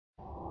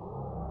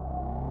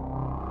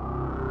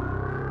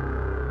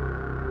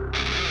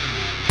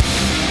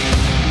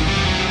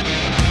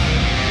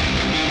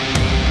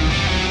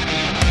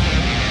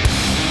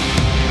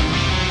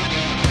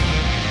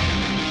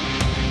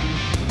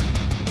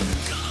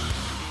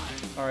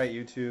Alright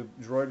YouTube,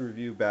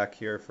 DroidReview back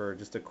here for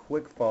just a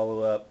quick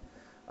follow-up.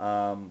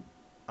 I'm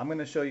going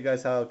to show you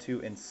guys how to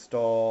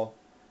install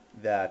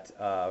that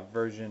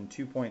version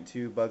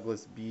 2.2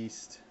 Bugless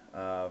Beast,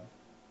 or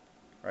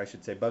I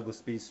should say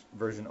Bugless Beast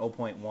version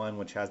 0.1,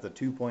 which has the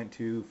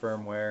 2.2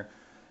 firmware.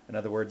 In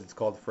other words, it's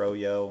called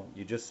Froyo.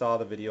 You just saw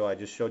the video, I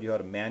just showed you how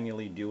to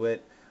manually do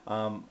it.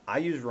 I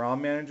use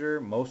Rom Manager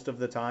most of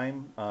the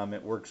time.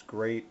 It works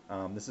great.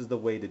 This is the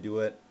way to do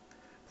it.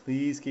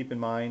 Please keep in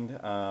mind,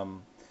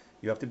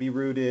 you have to be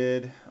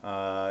rooted.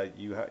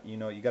 You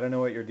got to know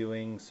what you're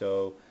doing.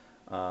 So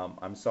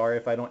I'm sorry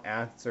if I don't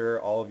answer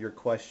all of your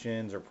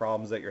questions or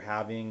problems that you're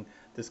having.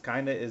 This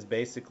kind of is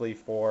basically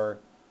for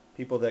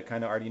people that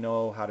kind of already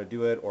know how to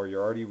do it, or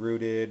you're already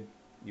rooted.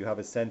 You have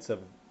a sense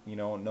of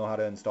know how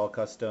to install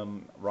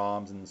custom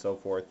ROMs and so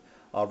forth.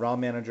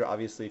 ROM Manager,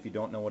 obviously, if you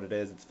don't know what it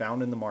is, it's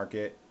found in the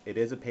market. It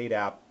is a paid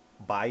app.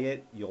 Buy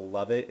it. You'll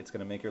love it. It's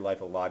going to make your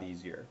life a lot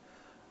easier.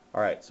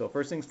 All right, so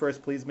first things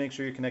first, please make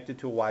sure you're connected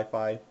to a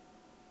Wi-Fi.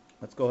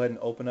 Let's go ahead and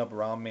open up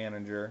ROM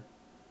Manager.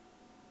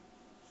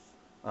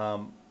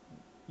 Um,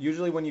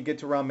 Usually when you get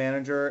to ROM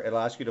Manager, it'll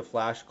ask you to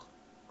flash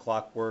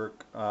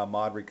Clockwork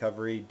mod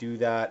recovery. Do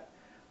that.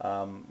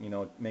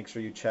 Make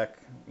sure you check,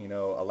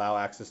 allow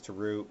access to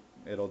root.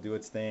 It'll do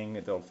its thing.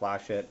 It'll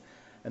flash it.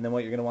 And then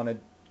what you're going to want to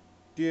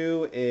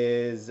do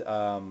is,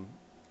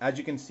 as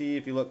you can see,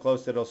 if you look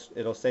close,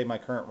 it'll say my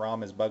current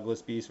ROM is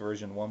Bugless Beast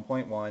version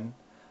 1.1.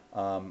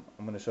 I'm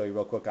going to show you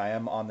real quick. I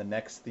am on the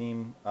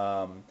NexTheme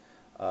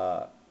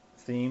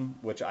theme,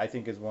 which I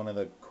think is one of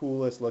the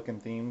coolest looking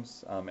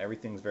themes.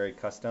 Everything's very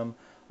custom.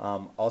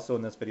 Also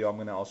in this video, I'm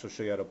going to also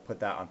show you how to put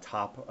that on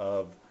top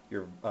of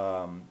your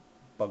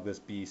Bugless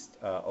Beast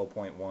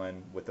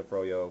 0.1 with the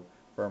Froyo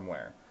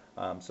firmware.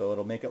 So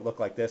it'll make it look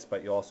like this,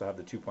 but you also have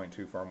the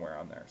 2.2 firmware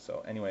on there.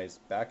 So anyways,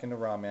 back into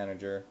ROM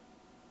Manager.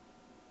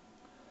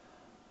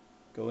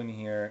 Go in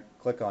here,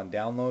 click on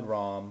Download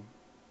ROM.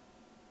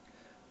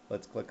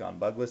 Let's click on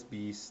Bugless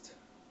Beast.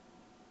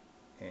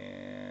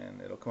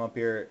 And it'll come up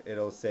here,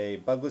 it'll say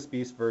Bugless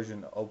Beast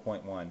version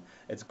 0.1.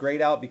 It's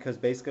grayed out because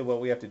basically what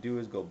we have to do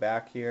is go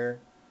back here,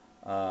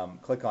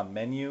 click on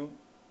menu,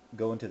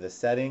 go into the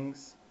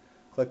settings,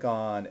 click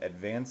on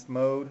advanced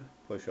mode,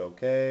 push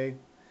OK.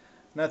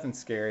 Nothing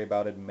scary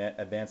about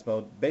advanced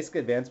mode. Basically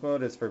advanced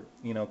mode is for,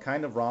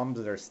 kind of ROMs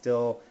that are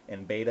still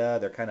in beta.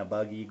 They're kind of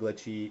buggy,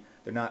 glitchy.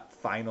 They're not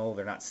final,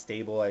 they're not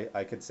stable,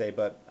 I could say,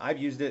 but I've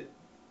used it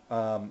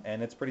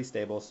and it's pretty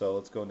stable. So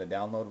let's go into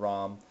download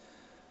ROM.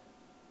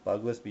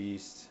 Bugless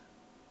Beast.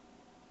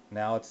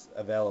 Now it's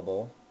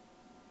available.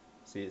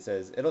 See,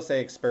 it'll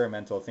say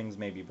experimental, things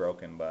may be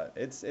broken, but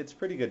it's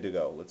pretty good to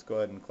go. Let's go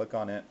ahead and click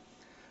on it.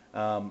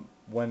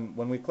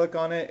 When we click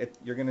on it,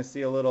 you're going to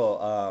see a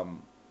little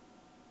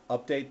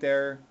update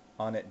there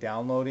on it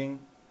downloading.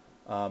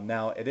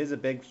 Now it is a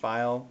big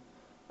file,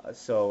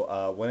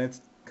 so when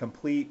it's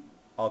complete,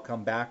 I'll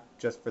come back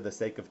just for the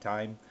sake of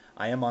time.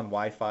 I am on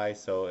Wi-Fi,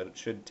 so it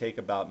should take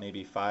about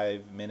maybe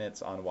 5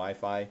 minutes on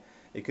Wi-Fi.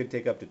 It could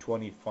take up to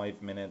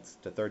 25 minutes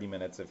to 30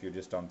 minutes if you're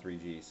just on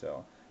 3G.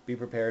 So be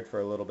prepared for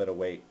a little bit of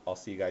wait. I'll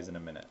see you guys in a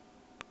minute.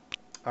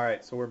 All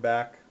right, so we're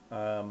back.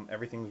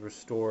 Everything's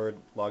restored.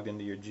 Logged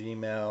into your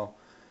Gmail.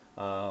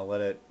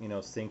 Let it,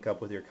 sync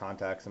up with your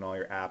contacts and all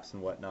your apps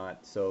and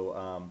whatnot.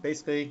 So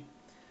basically,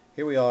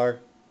 here we are.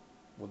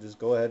 We'll just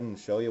go ahead and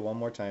show you one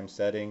more time.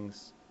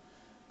 Settings.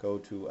 Go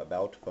to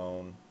About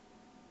Phone.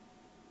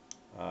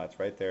 It's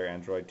right there.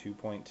 Android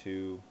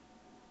 2.2.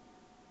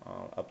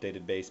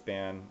 Updated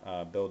baseband,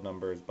 build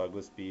numbers,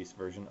 Bugless Beast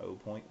version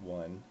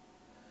 0.1.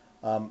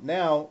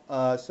 Now,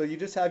 so you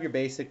just have your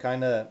basic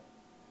kind of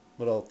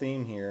little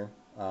theme here,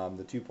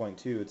 the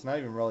 2.2. It's not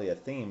even really a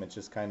theme, it's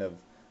just kind of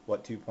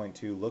what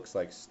 2.2 looks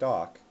like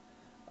stock.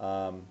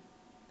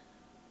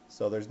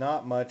 So there's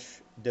not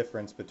much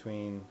difference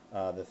between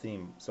the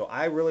theme. So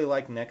I really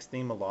like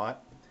NexTheme a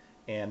lot,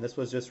 and this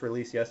was just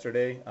released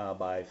yesterday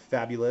by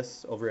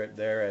Fabulous over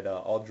there at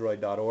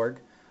alldroid.org.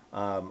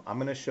 I'm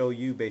going to show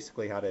you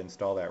basically how to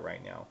install that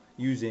right now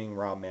using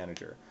ROM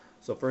Manager.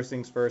 So first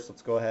things first,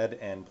 let's go ahead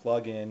and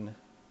plug in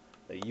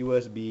the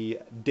USB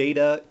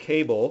data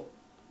cable,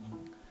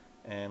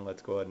 and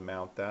let's go ahead and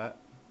mount that.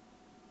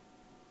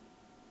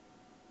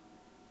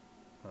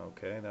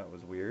 Okay, that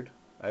was weird.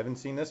 I haven't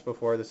seen this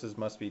before. This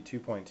must be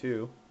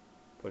 2.2.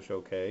 Push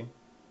OK.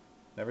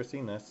 Never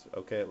seen this.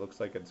 Okay, it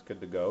looks like it's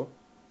good to go.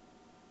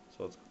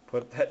 So let's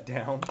put that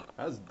down.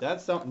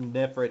 That's something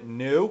different,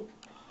 new.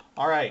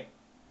 All right.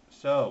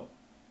 So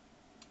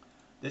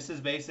this is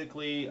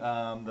basically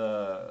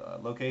the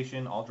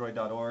location,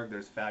 alldroid.org.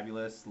 There's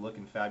Fabulous,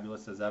 looking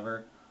fabulous as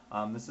ever.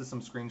 This is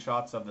some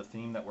screenshots of the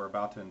theme that we're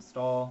about to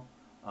install.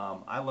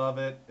 I love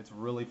it. It's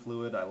really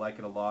fluid. I like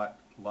it a lot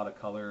of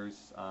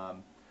colors.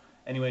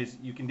 Anyways,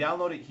 you can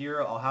download it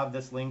here. I'll have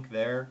this link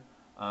there.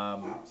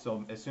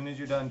 So as soon as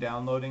you're done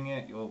downloading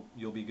it,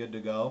 you'll be good to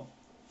go.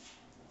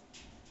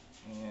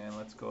 And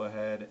let's go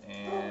ahead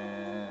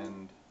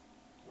and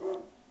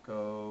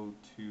go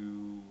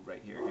to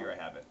right here. Here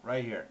I have it,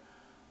 right here.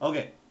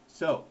 Okay,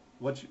 so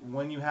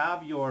when you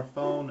have your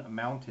phone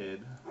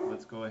mounted,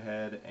 let's go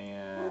ahead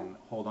and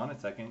hold on a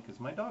second because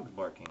my dog's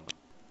barking.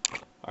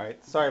 All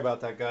right, sorry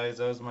about that, guys.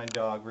 That was my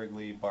dog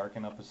Wrigley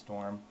barking up a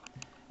storm.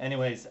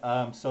 Anyways,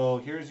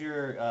 so here's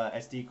your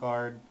SD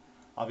card.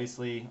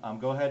 Obviously,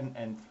 go ahead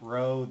and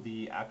throw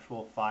the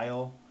actual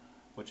file,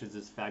 which is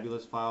this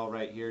fabulous file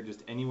right here,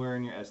 just anywhere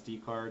in your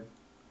SD card,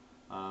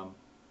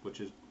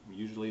 which is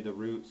usually the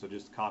root. So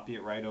just copy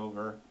it right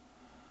over.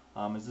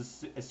 As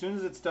soon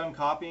as it's done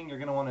copying, you're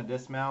going to want to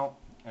dismount,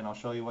 and I'll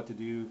show you what to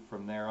do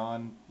from there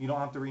on. You don't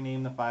have to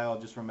rename the file.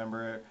 Just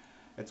remember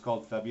it's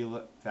called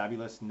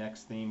fabulous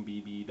NexTheme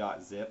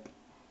bb.zip.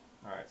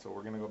 All right, so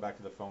we're going to go back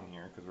to the phone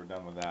here because we're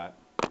done with that.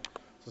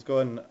 So let's go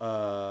ahead and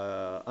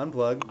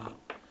unplug,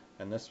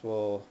 and this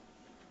will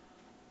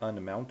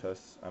unmount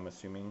us, I'm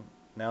assuming.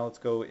 Now let's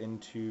go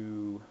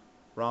into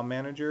Rom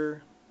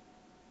Manager,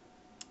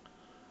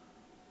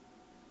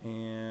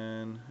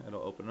 and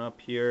it'll open up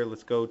here.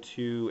 Let's go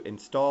to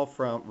install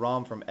from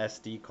ROM from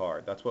SD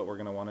card. That's what we're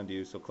going to want to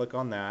do. So click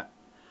on that.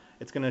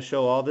 It's going to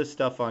show all this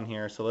stuff on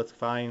here. So let's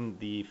find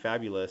the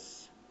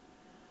fabulous,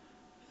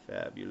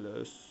 where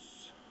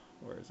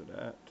is it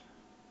at?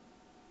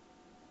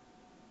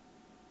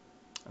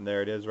 And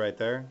there it is right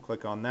there.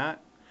 Click on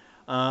that.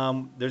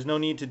 There's no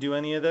need to do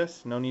any of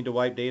this. No need to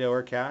wipe data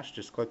or cache.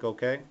 Just click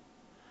OK.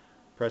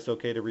 Press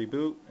OK to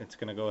reboot. It's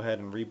going to go ahead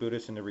and reboot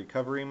us into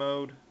recovery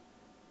mode.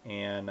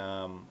 And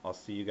I'll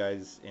see you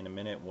guys in a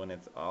minute when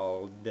it's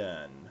all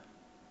done.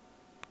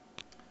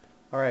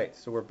 Alright,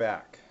 so we're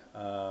back.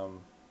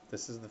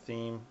 This is the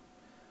theme.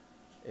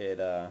 It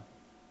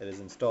is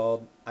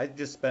installed. I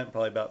just spent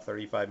probably about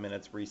 35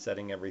 minutes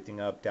resetting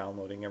everything up,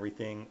 downloading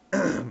everything.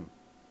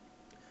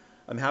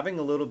 I'm having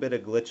a little bit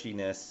of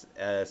glitchiness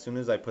as soon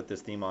as I put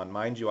this theme on.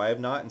 Mind you, I have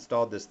not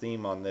installed this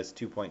theme on this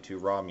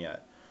 2.2 ROM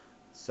yet.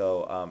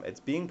 So it's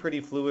being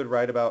pretty fluid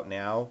right about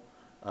now,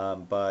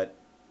 but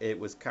it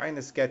was kind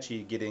of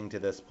sketchy getting to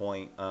this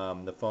point.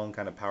 The phone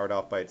kind of powered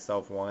off by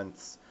itself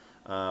once.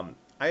 I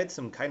had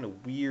some kind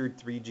of weird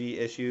 3G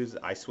issues.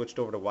 I switched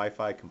over to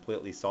Wi-Fi,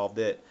 completely solved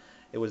it.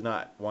 It was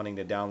not wanting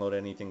to download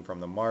anything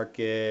from the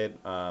market.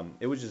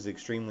 It was just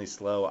extremely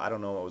slow. I don't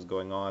know what was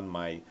going on.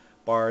 My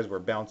bars were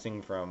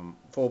bouncing from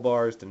full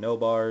bars to no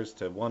bars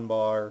to 1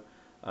 bar.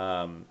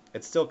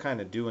 It's still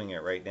kind of doing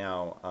it right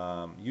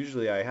now.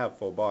 Usually I have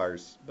full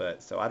bars,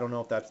 but so I don't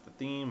know if that's the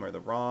theme or the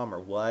ROM or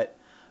what.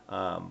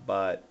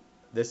 But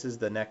this is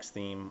the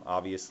NexTheme.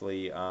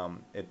 Obviously,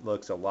 it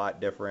looks a lot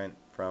different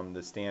from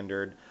the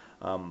standard.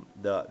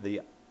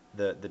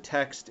 The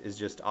text is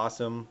just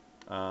awesome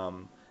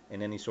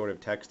in any sort of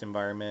text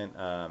environment.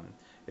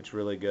 It's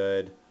really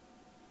good.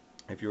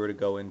 If you were to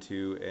go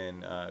into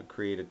and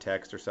create a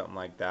text or something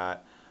like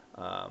that,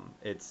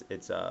 it's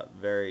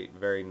very,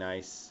 very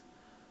nice.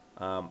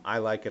 I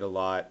like it a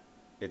lot.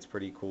 It's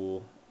pretty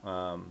cool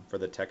for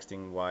the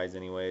texting wise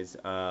anyways.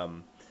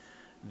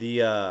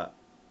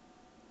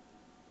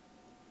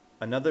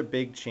 Another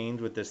big change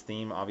with this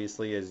theme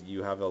obviously is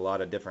you have a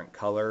lot of different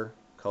color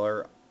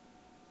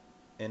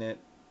in it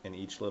in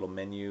each little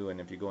menu,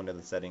 and if you go into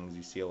the settings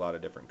you see a lot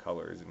of different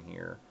colors in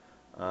here.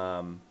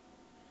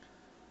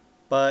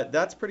 But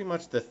that's pretty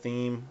much the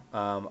theme.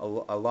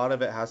 A lot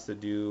of it has to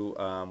do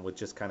with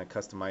just kind of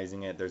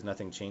customizing it. There's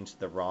nothing changed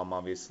to the ROM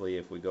obviously.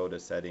 If we go to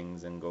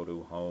settings and go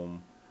to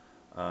home,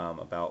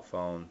 about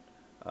phone,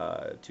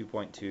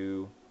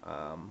 2.2,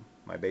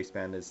 my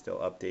baseband is still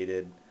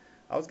updated.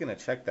 I was going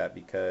to check that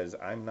because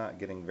I'm not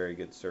getting very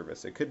good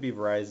service. It could be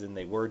Verizon.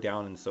 They were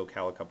down in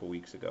SoCal a couple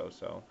weeks ago.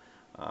 So,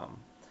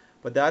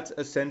 but that's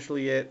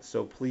essentially it.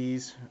 So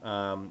please,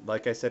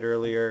 like I said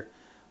earlier,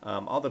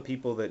 all the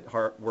people that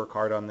work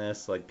hard on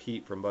this, like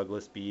Pete from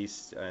Bugless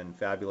Beast and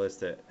Fabulous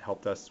that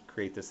helped us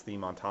create this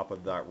theme on top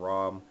of that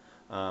ROM,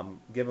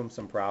 give them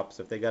some props.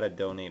 If they got a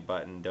donate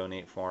button,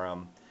 donate for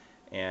them.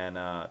 And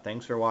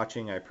thanks for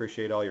watching. I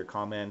appreciate all your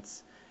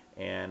comments.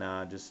 And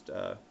just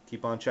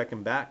keep on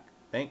checking back.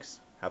 Thanks.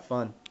 Have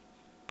fun.